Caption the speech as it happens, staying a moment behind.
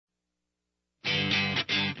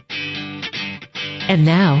And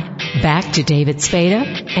now, back to David Spada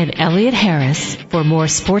and Elliot Harris for more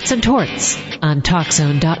Sports and Torts on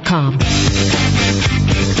TalkZone.com.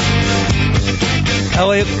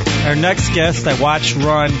 Elliot, our next guest I watched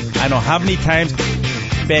run, I don't know how many times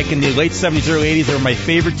back in the late 70s, early 80s. They were my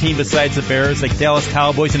favorite team besides the Bears, like Dallas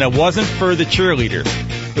Cowboys, and it wasn't for the cheerleaders.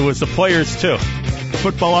 It was the players, too.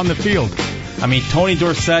 Football on the field. I mean, Tony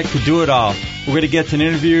Dorsett could do it all. We're going to get to an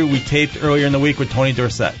interview we taped earlier in the week with Tony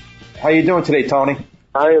Dorsett. How you doing today, Tony?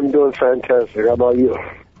 I am doing fantastic. How about you?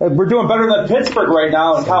 We're doing better than Pittsburgh right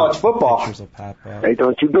now in college football. Hey,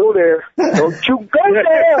 don't you go there. Don't you go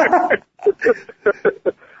there.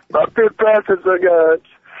 My Pitt Panthers are good.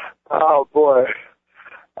 Oh, boy.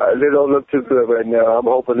 They don't look too good right now. I'm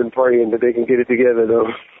hoping and praying that they can get it together, though.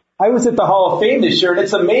 I was at the Hall of Fame this year, and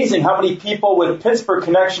it's amazing how many people with Pittsburgh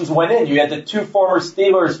connections went in. You had the two former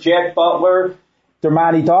Steelers, Jack Butler,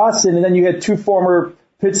 Dermontti Dawson, and then you had two former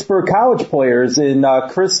Pittsburgh college players in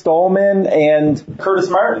Chris Dolman and Curtis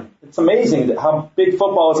Martin. It's amazing how big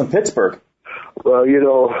football is in Pittsburgh. Well, you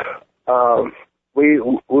know, we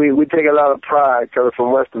take a lot of pride coming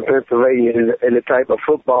from Western Pennsylvania in the type of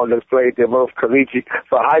football that's played there, both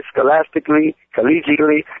scholastically,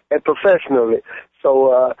 collegiately, and professionally.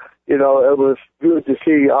 So, you know, it was good to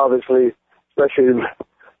see, obviously, especially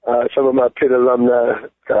some of my Pitt alumni,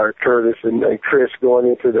 Curtis and Chris, going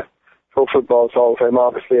into the Pro Football Hall of Fame,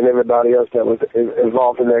 obviously, and everybody else that was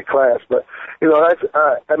involved in that class. But, you know, that's,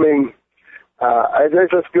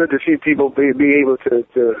 it's just good to see people be able to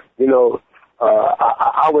you know,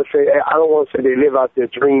 I would say, I don't want to say they live out their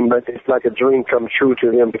dream, but it's like a dream come true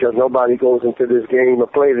to them, because nobody goes into this game or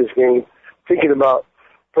play this game thinking about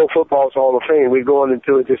Pro Football Hall of Fame. We're going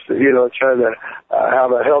into it just, you know, trying to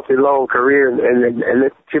have a healthy, long career and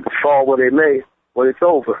let the chips fall where they may when it's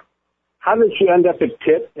over. How did you end up at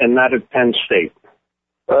Pitt and not at Penn State?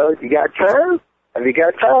 Well, you got time? If you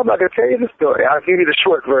got time, I can tell you the story. I'll give you the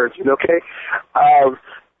short version, okay?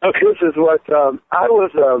 This is what I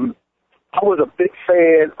was a big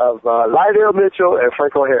fan of Lydell Mitchell and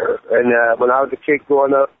Franco Harris. And when I was a kid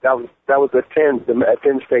growing up, that was the tandem at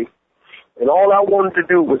Penn State. And all I wanted to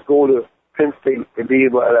do was go to Penn State and be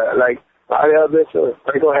like Lydell Mitchell and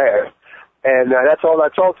Franco Harris. And that's all I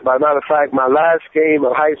talked about. Matter of fact, my last game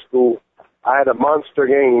of high school, I had a monster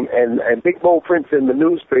game, and big bold prints in the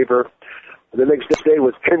newspaper the next day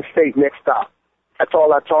was Penn State next stop. That's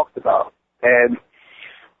all I talked about. And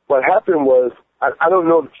what happened was, I don't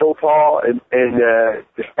know if Joe Paul and the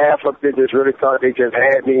staff up there just really thought they just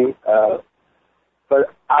had me. But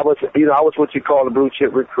I was what you call a blue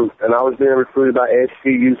chip recruit, and I was being recruited by SC,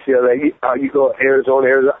 UCLA. You go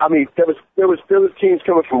Arizona. I mean, there was teams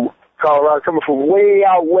coming from Colorado, coming from way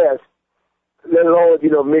out west, let alone,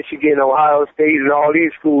 you know, Michigan, Ohio State, and all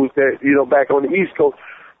these schools that, you know, back on the East Coast.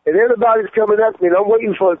 And everybody's coming up to me, and I'm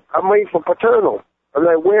waiting for Paterno. I'm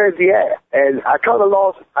like, where is he at? And I kind of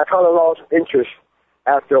lost interest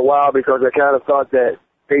after a while, because I kind of thought that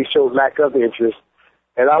they showed lack of interest,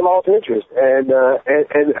 and I lost interest. And another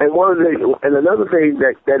thing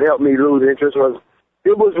that helped me lose interest was,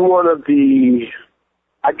 it was one of the,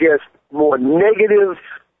 I guess, more negative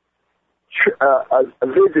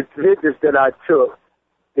visits that I took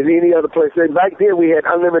than any other place. And back then we had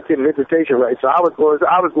unlimited visitation rights, so I was going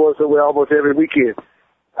somewhere almost every weekend.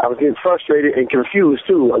 I was getting frustrated and confused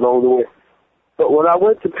too along the way. But when I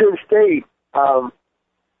went to Penn State, all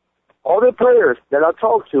the players that I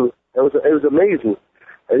talked to, it was amazing.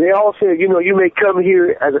 And they all said, you know, you may come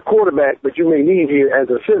here as a quarterback, but you may leave here as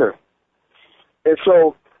a center. And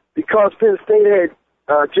so, because Penn State had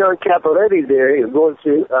John Capoletti there, he was going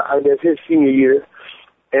to, I guess, his senior year,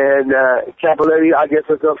 and Capoletti, I guess,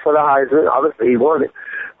 was up for the Heisman. Obviously, he won it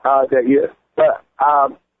that year. But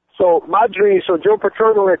so my dream, so Joe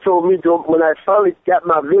Paterno had told me, when I finally got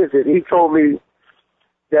my visit, he told me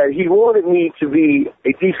that he wanted me to be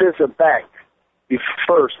a defensive back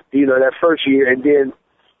first, you know, that first year, and then,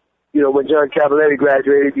 you know, when John Capoletti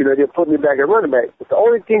graduated, you know, they put me back at running back. But the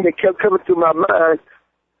only thing that kept coming through my mind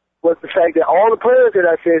was the fact that all the players that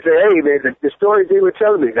I said, hey, man, the stories they were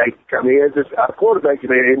telling me, like, I mean, as a quarterback, you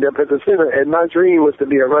may end up as a center, and my dream was to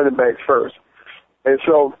be a running back first. And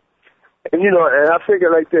so, and, you know, and I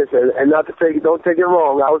figured like this, and not to don't take it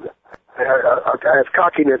wrong, I have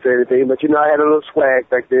cockiness or anything, but, you know, I had a little swag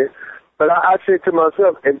back there. But I said to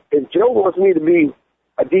myself, if Joe wants me to be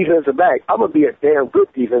a defensive back, I'm going to be a damn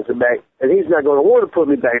good defensive back, and he's not going to want to put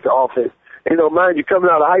me back to offense. You know, mind you, coming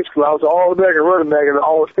out of high school, I was an All-American running back and an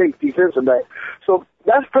All-State defensive back. So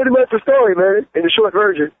that's pretty much the story, man, in the short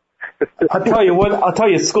version. I'll tell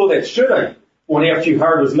you a school that should have went after you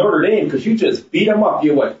hard was Notre Dame, because you just beat them up.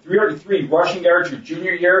 You had, 303 rushing yards your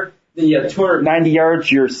junior year, the 290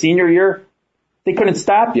 yards your senior year, they couldn't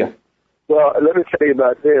stop you. Well, let me tell you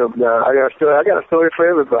about them. I got a story for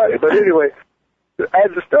everybody. But anyway,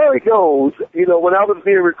 as the story goes, you know, when I was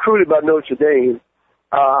being recruited by Notre Dame,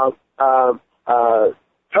 Tom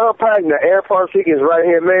Pagner, Air Farsik's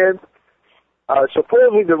right-hand man,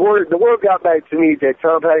 supposedly the word got back to me that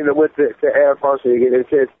Tom Pagner went to Air Farsig and it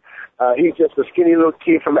said he's just a skinny little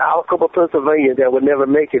kid from Alcova, Pennsylvania that would never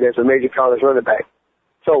make it as a major college running back.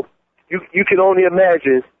 So you can only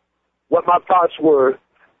imagine what my thoughts were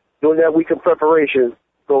during that week of preparation,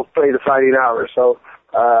 go play the Fighting Irish. So,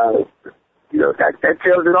 you know, that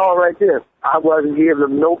tells it all right there. I wasn't giving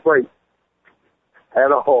them no break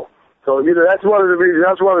at all. So, you know, that's one of the reasons,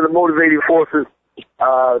 that's one of the motivating forces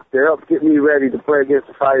to help get me ready to play against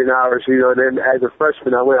the Fighting Irish. You know, and then as a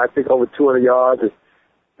freshman, I went, I think, over 200 yards, and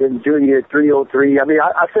then junior 303. I mean,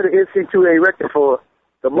 I set an NCAA record for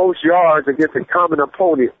the most yards against a common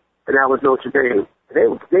opponent, and that was Notre Dame.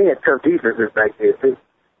 They had tough defenses back then, too.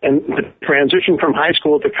 And the transition from high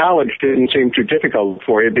school to college didn't seem too difficult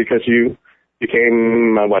for you because you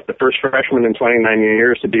became, the first freshman in 29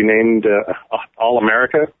 years to be named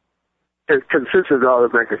All-America? Consistent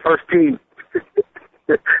All-America. First team.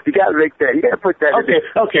 You got to make that. You got to put that in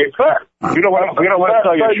there. Okay. We don't want to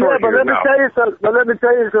tell you short here now. But let me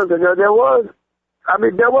tell you something. Now, there was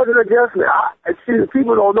an adjustment. See,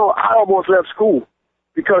 people don't know, I almost left school.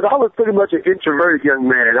 Because I was pretty much an introverted young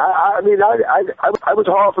man. I mean, it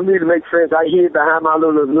was hard for me to make friends. I hid behind my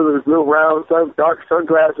little round dark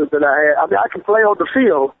sunglasses that I had. I mean, I could play on the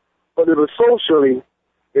field, but it was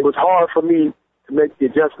hard for me to make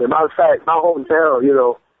the adjustment. Matter of fact, my hometown, you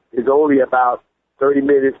know, is only about 30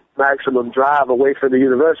 minutes maximum drive away from the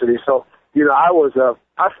university. So, you know,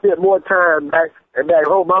 I spent more time back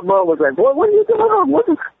home. My mom was like, "Boy, what are you doing? What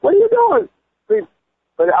are you doing?" I mean,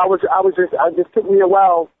 but it just took me a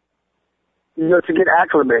while, you know, to get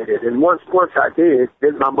acclimated. And once I did,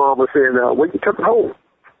 then my mom was saying, "When are you coming home?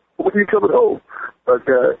 When are you coming home?" But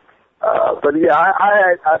yeah,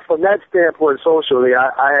 I from that standpoint, socially,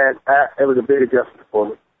 it was a big adjustment for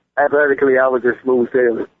me. Athletically, I was just smooth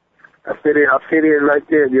sailing. I fit in right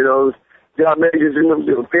there, you know. John Majors,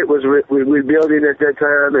 fit was rebuilding at that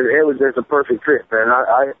time, and it was just a perfect fit, man.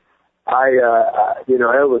 You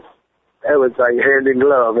know, it was like hand in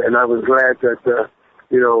glove, and I was glad that,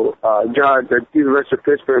 John, the University of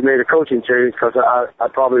Pittsburgh made a coaching change because I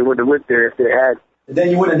probably wouldn't have went there if they had. And then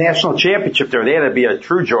you win a national championship there. That had to be a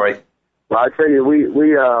true joy. Well, I tell you, we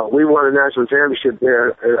won a national championship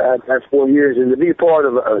there at 4 years, and to be part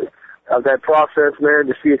of that process, man,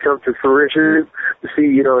 to see it come to fruition, to see,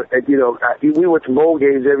 we went to bowl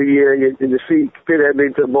games every year, and to see Pitt had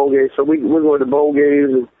been to bowl games, so we go to bowl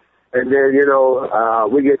games, and then,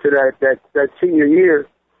 we get to that senior year,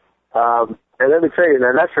 and let me tell you,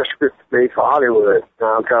 man, that's a script made for Hollywood,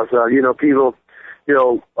 because, people,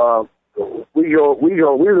 we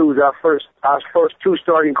lose our first two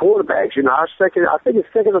starting quarterbacks. You know, I think the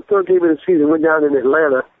second or third game of the season went down in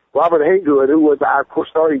Atlanta. Robert Haygood, who was our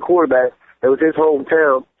starting quarterback, it was his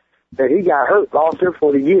hometown, and he got hurt, lost him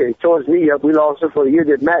for the year. He tore his knee up. We lost him for the year.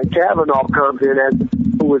 Then Matt Cavanaugh comes in,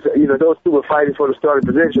 who was, those two were fighting for the starting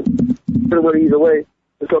position. Could have went either way.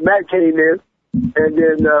 And so Matt came in, and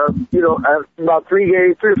then, about 3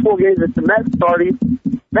 or 4 games after Matt started,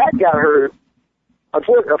 Matt got hurt.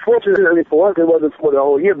 Unfortunately for us, it wasn't for the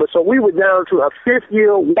whole year, but so we were down to a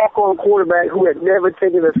fifth-year walk-on quarterback who had never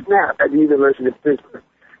taken a snap at the University of Pittsburgh.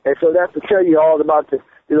 And so that's to tell you all about for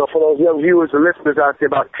those young viewers and listeners out there,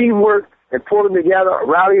 about teamwork and pulling together, a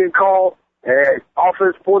rallying call, and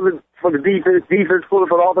offense pulling for the defense pulling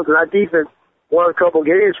for the offense, and our defense won a couple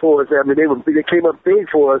games for us. I mean, they came up big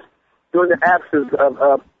for us during the absence of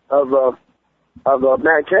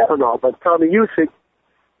Matt Cavanaugh. But Tommy Usick,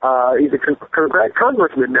 he's a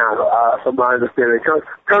congressman now, from my understanding.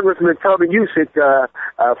 Congressman Tommy Usick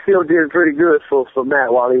filled in pretty good for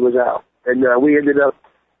Matt while he was out. And we ended up,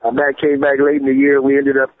 Matt came back late in the year. We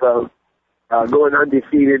ended up going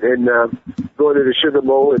undefeated and going to the Sugar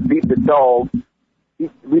Bowl and beat the dog.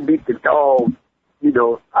 We beat the dog,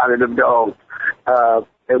 out of them dogs.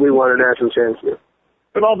 And we won a national championship.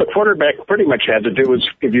 But all the quarterback pretty much had to do was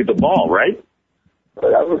give you the ball, right?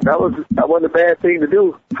 That wasn't a bad thing to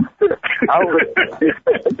do.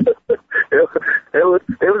 It was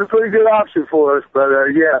a pretty good option for us, but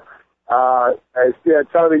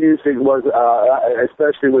Tommy Usick was,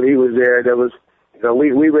 especially when he was there, there was,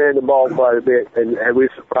 we ran the ball quite a bit, and we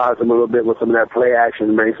surprised him a little bit with some of that play action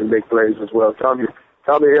and made some big plays as well. Tommy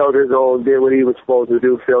held his own, did what he was supposed to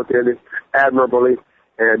do, filled in it admirably,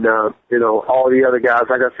 and all the other guys,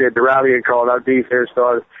 like I said, the rallying call, our defense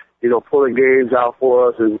started. pulling games out for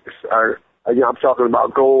us. And I'm talking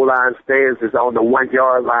about goal line stands is on the 1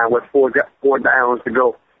 yard line with four downs to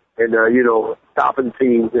go, and stopping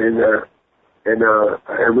teams, and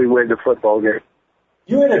we win the football game.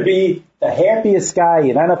 You had to be the happiest guy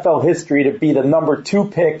in NFL history to be the number 2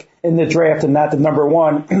 pick in the draft and not the number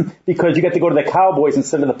 1 because you got to go to the Cowboys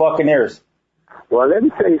instead of the Buccaneers. Well, let me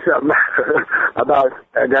tell you something about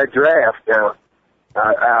that draft now.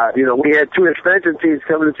 We had 2 expansion teams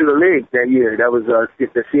coming into the league that year. That was the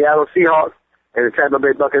Seattle Seahawks and the Tampa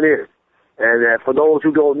Bay Buccaneers. And for those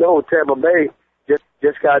who don't know, Tampa Bay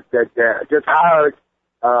just hired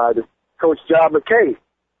the coach John McKay,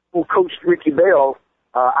 who coached Ricky Bell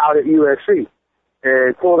out at USC.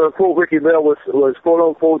 And quote unquote, Ricky Bell was quote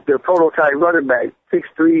unquote the prototype running back,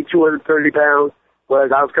 6'3", 230 pounds,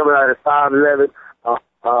 whereas I was coming out at 5'11",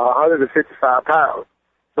 155 pounds.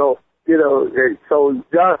 So, so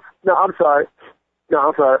John, I'm sorry.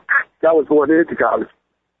 That was going into college.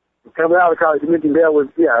 Coming out of college, Ricky Bell was,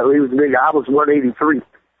 he was big. I was 183.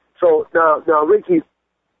 So now Ricky,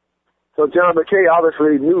 so John McKay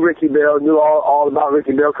obviously knew Ricky Bell, knew all about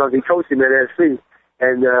Ricky Bell because he coached him at SC.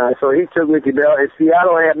 And so he took Ricky Bell, and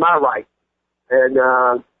Seattle had my right. And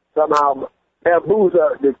somehow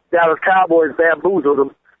the Dallas Cowboys bamboozled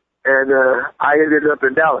him, and I ended up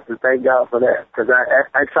in Dallas, and thank God for that, because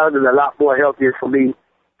I sounded a lot more healthier for me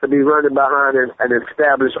to be running behind an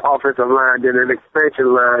established offensive line than an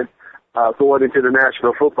expansion line going into the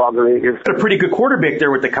National Football League. It's a pretty good quarterback there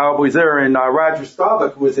with the Cowboys there, and Roger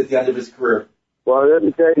Staubach, who was at the end of his career. Well, let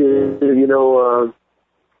me tell you,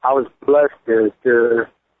 I was blessed to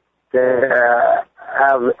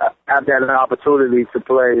have that opportunity to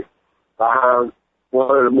play behind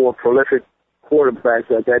one of the more prolific quarterbacks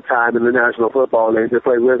at that time in the National Football League, to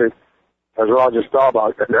play with him as Roger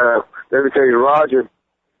Staubach. And let me tell you, Roger,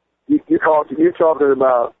 you're talking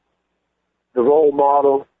about the role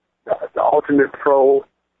model, the ultimate pro,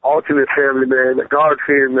 ultimate family man, the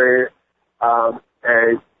God-fearing man,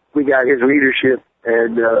 and we got his leadership,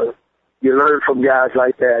 and you learn from guys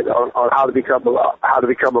like that on how to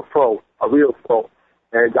become a pro, a real pro,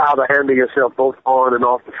 and how to handle yourself both on and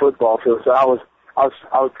off the football field. So I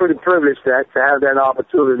was pretty privileged to have that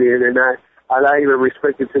opportunity, and I even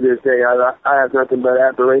respect it to this day. I have nothing but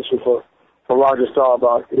admiration for Roger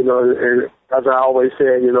Staubach. And as I always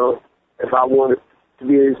said, if I wanted to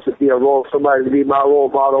be somebody to be my role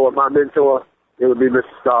model or my mentor, it would be Mr.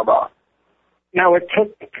 Staubach. Now, it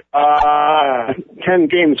took 10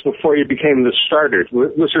 games before you became the starter.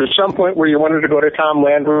 Was there some point where you wanted to go to Tom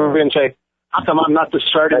Landry and say, how come I'm not the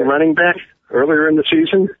starting running back earlier in the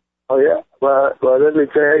season? Oh, yeah. Well, let me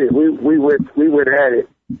tell you, we went at it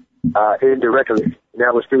indirectly, and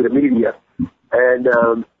that was through the media. And,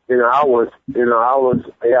 I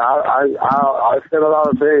said a lot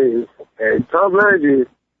of things. And Tom Landry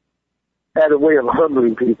had a way of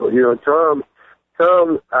humbling people. Tom,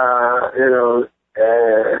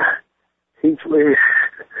 he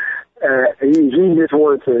just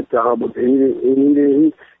wanted to humble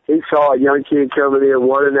me. He saw a young kid coming in,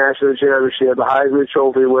 won a national championship, a Heisman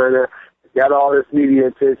Trophy winner, got all this media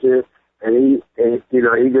attention, and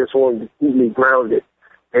he just wanted to keep me grounded,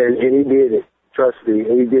 and he did it. Trust me,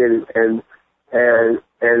 he did it. And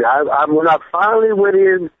I when I finally went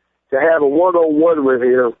in to have a one-on-one with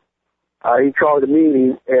him, he called a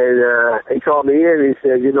meeting, and he called me in, and he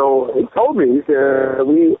said, he told me, he said,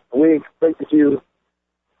 we expected you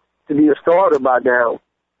to be a starter by now.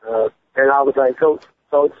 And I was like, Coach,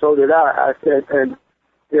 so did I. I said, and,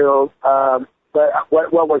 but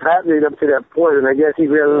what was happening up to that point, and I guess he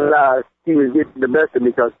realized he was getting the best of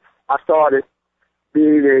me, because I started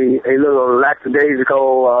being a little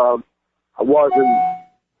lackadaisical. I wasn't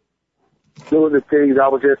doing the things. I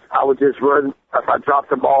would just run. If I dropped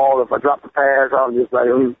the ball, if I dropped the pass, I was just like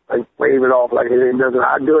wave it off like it ain't nothing.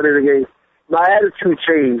 I'd do it in the game. My attitude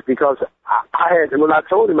changed, because when I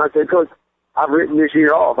told him, I said, Coach, I've written this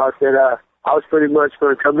year off. I said, I was pretty much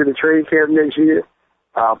going to come into training camp next year,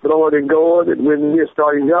 throwing and going and win me a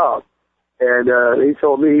starting job. And he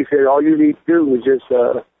told me, he said, all you need to do is just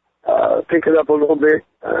pick it up a little bit,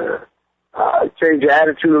 change your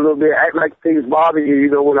attitude a little bit, act like things bother you,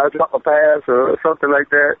 when I drop a pass or something like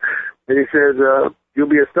that. And he says, you'll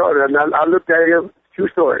be a starter. And I looked at him, true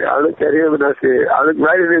story. I looked at him and I looked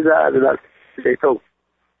right in his eyes and I said, Coach,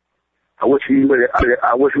 I wish we would have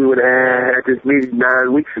had this meeting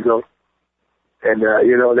 9 weeks ago. And,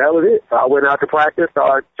 that was it. So I went out to practice.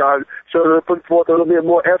 I started putting forth a little bit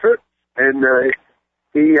more effort. And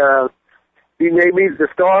he named me the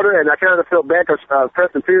starter, and I kind of felt bad because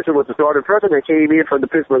Preston Pearson was the starting person that came in from the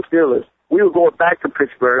Pittsburgh Steelers. we were going back to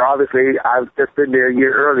Pittsburgh. Obviously, I've just been there a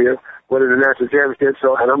year earlier, winning the national championship,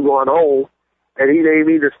 and I'm going home, and he named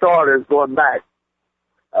me the starter going back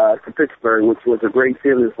to Pittsburgh, which was a great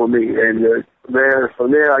feeling for me. And, man,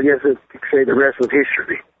 from there, I guess you could say the rest was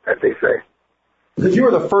history, as they say. Because you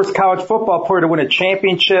were the first college football player to win a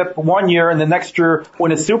championship one year and the next year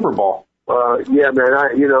win a Super Bowl. Yeah, man,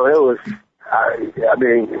 I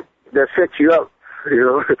mean, that sets you up.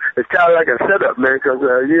 It's kind of like a setup, man, because,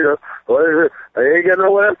 I ain't got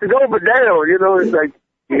nowhere else to go but down. It's like,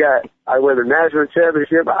 I won a national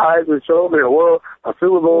championship, a Heisman Trophy, a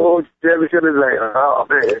Super Bowl championship. It's like, oh,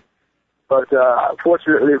 man. But,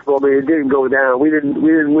 fortunately for me, it didn't go down. We didn't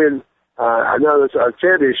win, another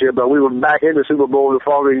championship, but we were back in the Super Bowl the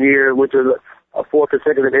following year, which was a fourth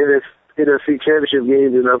consecutive NFC championship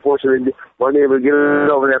games, and unfortunately, wasn't able to get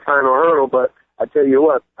over that final hurdle. But I tell you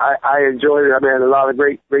what, I enjoyed it. I had a lot of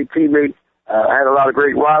great teammates. I had a lot of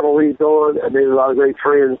great rivalries going. I made a lot of great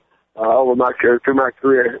friends through my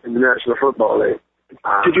career in the National Football League.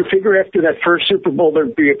 Did you figure after that first Super Bowl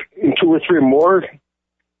there'd be 2 or 3 more?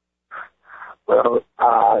 Well,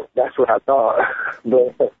 that's what I thought.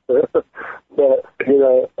 But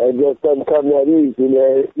it just doesn't come that easy,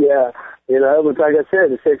 man. Yeah. It was like I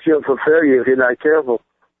said, it sets you up for failure if you're not careful.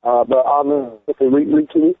 But obviously, we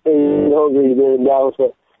keep hungry there in Dallas.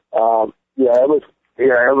 But,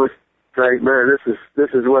 it was great, man. This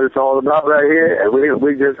is what it's all about right here. And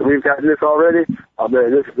we've got this already. Oh,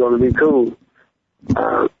 man, this is going to be cool.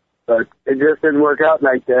 But it just didn't work out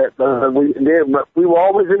like that. But we were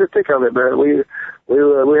always in the thick of it, man. We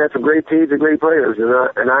had some great teams and great players,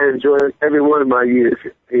 and I enjoyed every one of my years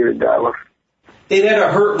here in Dallas. It had to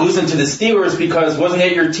hurt losing to the Steelers because wasn't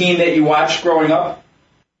that your team that you watched growing up?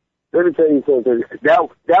 Let me tell you something. That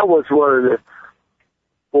was one of the.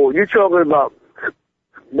 Well, you're talking about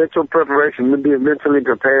mental preparation, being mentally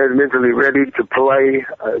prepared, mentally ready to play,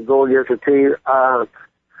 go against a team.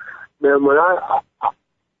 Man, when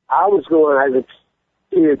I was going as a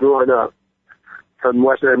kid growing up from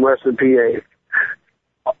Western PA.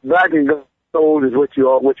 Black and gold is what you're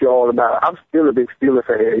all about. I'm still a big Steeler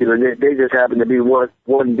fan. They just happen to be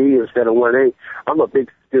 1B instead of 1A. I'm a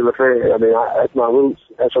big Steeler fan. I mean, that's my roots.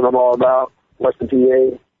 That's what I'm all about. Western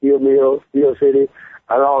PA, Steel Mill, Steel City,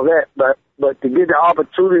 and all that. But to get the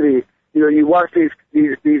opportunity, you watch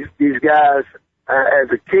these guys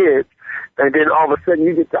as a kid, and then all of a sudden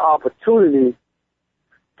you get the opportunity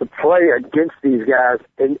to play against these guys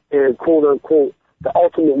in quote unquote the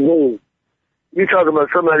ultimate game. You talking about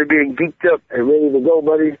somebody being geeked up and ready to go,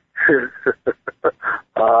 buddy?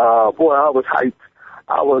 Boy, I was hyped.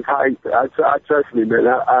 I trust me, man.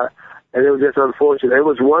 And it was just unfortunate. It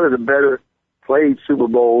was one of the better played Super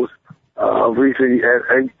Bowls of recent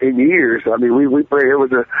in years. I mean, we played.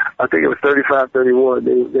 I think it was 35-31.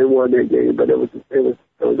 They won that game, but it was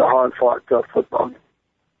a hard fought, tough football.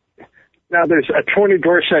 Now there's a Tony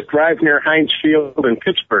Dorsett Drive near Heinz Field in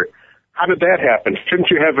Pittsburgh. How did that happen? Shouldn't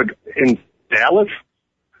you have it in Dallas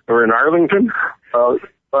or in Arlington? Well,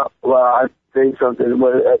 I think something.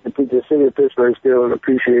 But the city of Pittsburgh still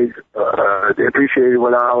appreciated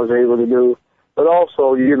what I was able to do. But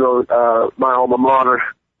also, my alma mater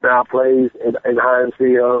now plays in Heinz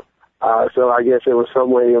Field. So I guess it was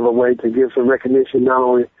some way to give some recognition, not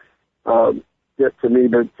only just to me,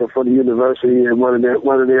 but for the university and one of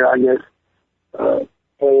their I guess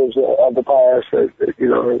players of the past. I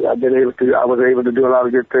was able to do a lot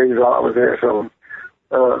of good things while I was there. So,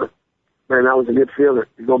 man, that was a good feeling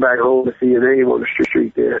to go back home and see your name on the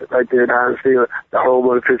street there, right there in Heinz Field, the home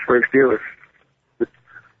of the Pittsburgh Steelers.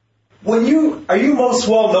 Are you most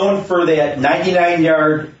well known for that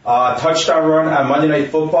 99-yard touchdown run on Monday Night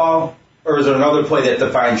Football, or is there another play that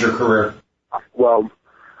defines your career? Well,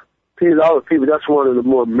 people, that's one of the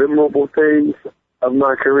more memorable things of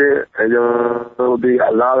my career, and there will be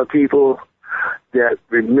a lot of people that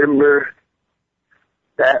remember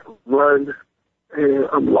that run. And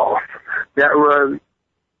I'm lost. That run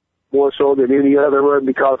more so than any other run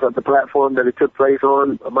because of the platform that it took place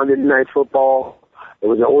on, Monday Night Football. It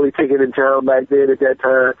was the only ticket in town back then at that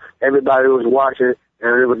time. Everybody was watching,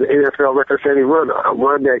 and it was an NFL record-setting run, a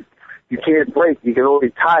run that you can't break. You can only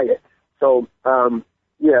tie it. So,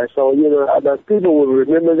 people will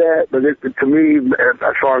remember that, but to me,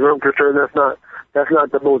 as far as I'm concerned, that's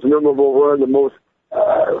not the most memorable run, the most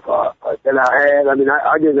that I had. I mean,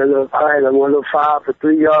 I had a 5 for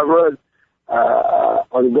 3 yard run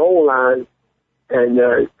on the goal line. And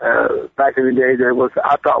back in the day,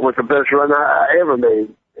 I thought was the best run I ever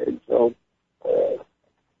made. And so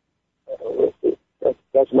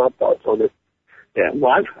that's my thoughts on it. Yeah,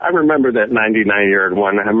 well, I remember that 99-yard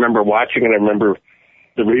one. I remember watching it. I remember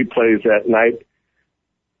the replays that night.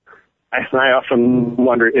 And I often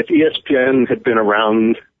wonder if ESPN had been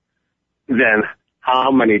around then,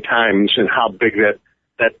 how many times and how big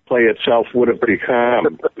that play itself would have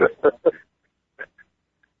become.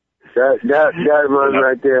 That run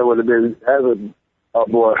right there would have been, oh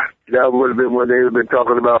boy, that would have been what they would have been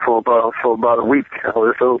talking about for about a week.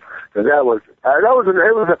 So that was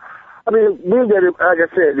I mean, being that, like I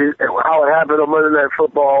said, how it happened on Monday Night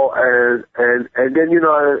Football, and then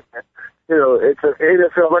it's an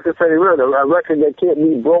NFL record-setting run, a record that can't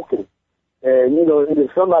be broken. And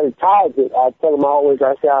if somebody ties it, I tell them I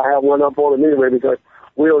say I have one up on them anyway because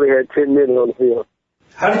we only had 10 men on the field.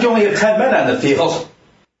 How did you only have 10 men on the field?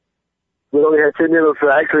 We only had 10 men on the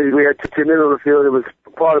field. Actually, we had 10 men on the field. It was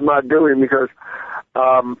part of my doing because,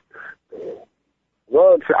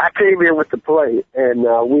 I came in with the play, and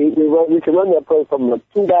we can run that play from a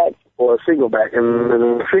 2-back or a single back, and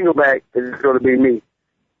the single back is going to be me.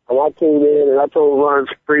 And I came in and I told Ron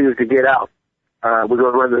Springs to get out. We're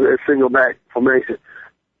going to run a single back formation.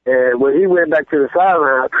 And when he went back to the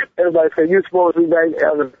sideline, everybody said, "You're supposed to be back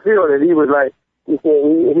on the field," and he was like, he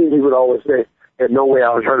would always say, "There's no way I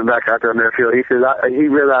was running back out there on that field." He said, he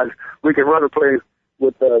realized we can run a play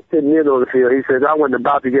with 10 men on the field. He says, I wasn't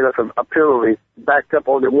about to get us a penalty backed up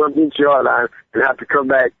on the 1-inch yard line and have to come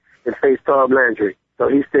back and face Tom Landry. So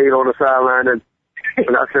he stayed on the sideline, and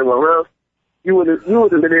I said, well, you would have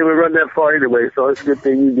been able to run that far anyway, so it's a good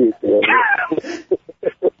thing you did.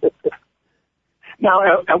 Now,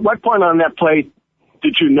 at what point on that play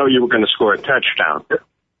did you know you were going to score a touchdown?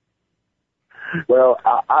 Well,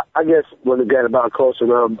 I guess when it got about close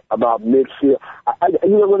around about midfield,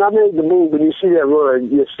 when I made the move, when you see that run,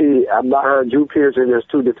 you see I'm behind Drew Pearson. There's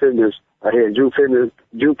two defenders ahead. Drew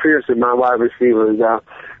Pearson, my wide receiver, is out.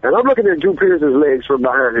 And I'm looking at Drew Pearson's legs from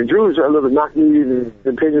behind. And Drew's a little knock-kneed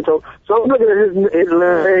and pigeon-toed. So I'm looking at his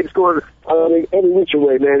legs going any which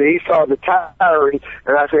way, man. And he saw the tiring.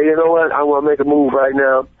 And I said, you know what? I want to make a move right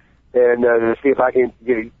now. And see if I can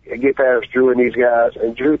get past Drew and these guys.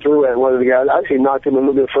 And Drew threw at one of the guys. I actually knocked him a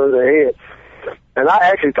little bit further ahead. And I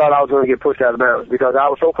actually thought I was going to get pushed out of bounds because I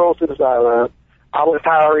was so close to the sideline. I was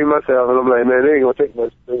tiring myself, and I'm like, man, they ain't going to take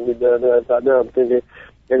much to me down.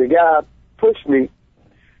 And the guy pushed me.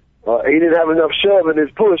 He didn't have enough shove in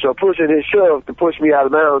his push or push in his shove to push me out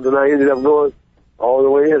of bounds, and I ended up going all the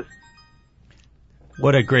way in.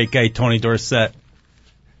 What a great guy, Tony Dorsett.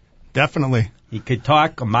 Definitely. He could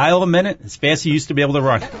talk a mile a minute as fast as he used to be able to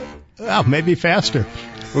run. Well, maybe faster.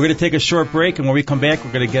 We're going to take a short break, and when we come back,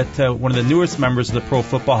 we're going to get to one of the newest members of the Pro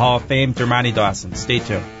Football Hall of Fame, Dermontti Dawson. Stay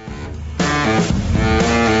tuned.